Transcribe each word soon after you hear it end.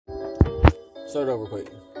Start over quick.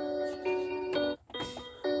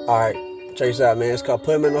 Alright, check this out, man. It's called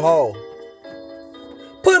Put Him in the Hole.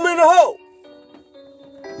 Put him in the hole!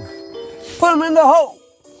 Put him in the hole!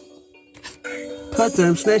 Put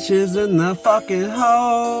them snitches in the fucking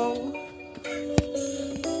hole.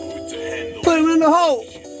 Put him in the hole!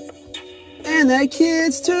 And they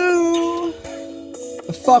kids too.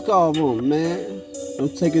 But fuck all of them, man.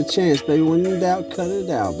 Don't take a chance, baby. When in doubt, cut it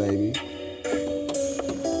out, baby.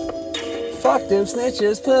 Fuck them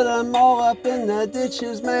snitches, put them all up in the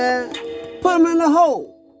ditches, man. Put them in the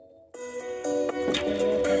hole.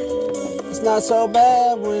 It's not so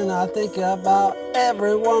bad when I think about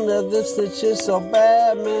every one of them snitches so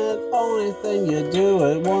bad, man. Only thing you do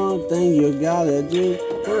and one thing you gotta do.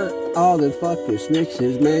 Hurt all the fucking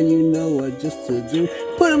snitches, man. You know what just to do.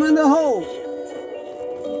 Put them in the hole.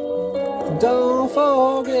 Don't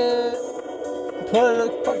forget. Put the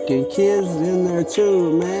fucking kids in there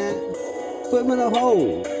too, man. Put them in a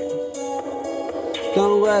hole.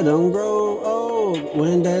 Don't let them grow old.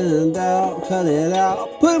 When they're in doubt, cut it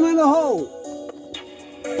out. Put them in a hole.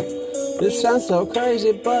 This sounds so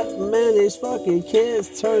crazy, but man, these fucking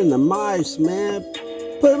kids turn to mice, man.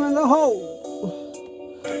 Put them in the hole.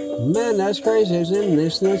 Man, that's crazy. And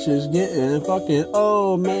these snitches getting fucking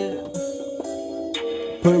old, man.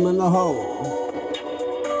 Put them in the hole.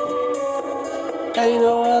 Ain't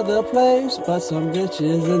no other place but some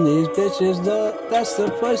bitches, and these bitches, that's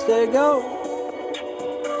the place they go.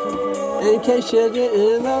 In case you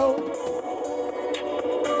didn't know,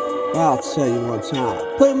 I'll tell you one time.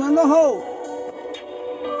 Put him in the hole.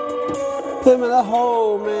 Put him in the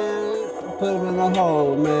hole, man. Put him in the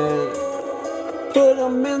hole, man. Put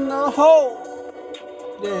him in the hole.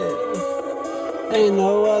 Yeah. Ain't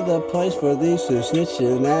no other place for these two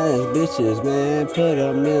snitching ass bitches, man. Put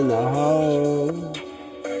them in the hole.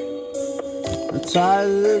 I'm tired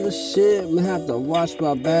of this shit, man. Have to watch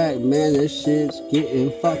my back, man. This shit's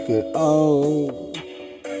getting fucking old.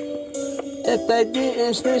 If they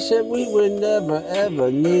didn't snitch it, we would never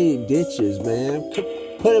ever need ditches, man.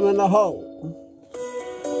 Put them in the hole.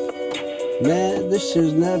 Man, this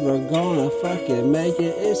shit's never gonna fucking make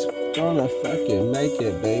it. It's gonna fucking make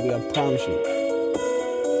it, baby. I promise you.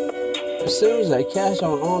 As soon as they catch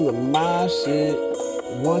on to my shit,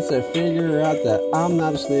 once they figure out that I'm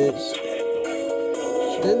not a snitch,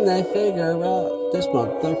 then they figure out this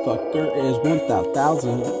motherfucker is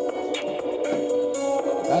 1,000.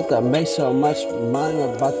 About to make so much money, I'm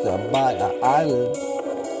about to buy an island.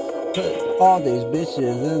 Put all these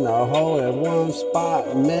bitches in the hole in one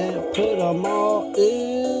spot, man. Put them all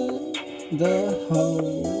in the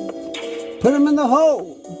hole. Put them in the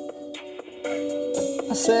hole.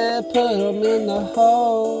 I said put them in the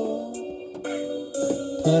hole.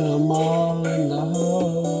 Put them all in the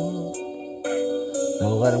hole.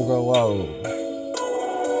 Don't let them grow old.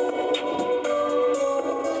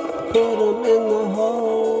 Put them in the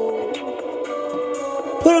hole.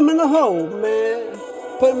 Put them in the hole, man.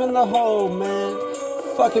 Put them in the hole, man.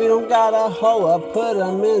 Fuck if you don't got a hole, I put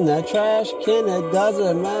them in the trash can. It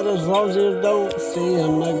doesn't matter as long as you don't see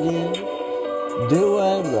them again. Do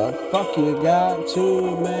whatever the fuck you got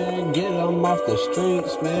to, man. Get them off the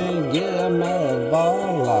streets, man. Get them out of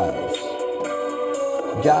our lives.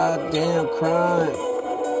 Goddamn crime.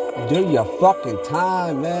 Do your fucking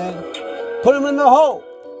time, man. Put them in the hole.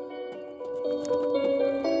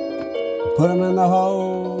 Put them in the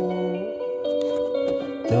hole.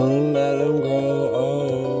 Don't let them grow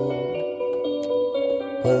old.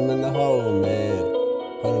 Put them in the hole, man.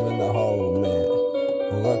 Put them in the hole, man.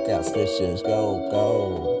 Look out, snitches. Go, go.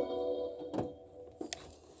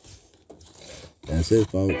 That's it,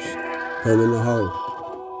 folks. Put them in the hole.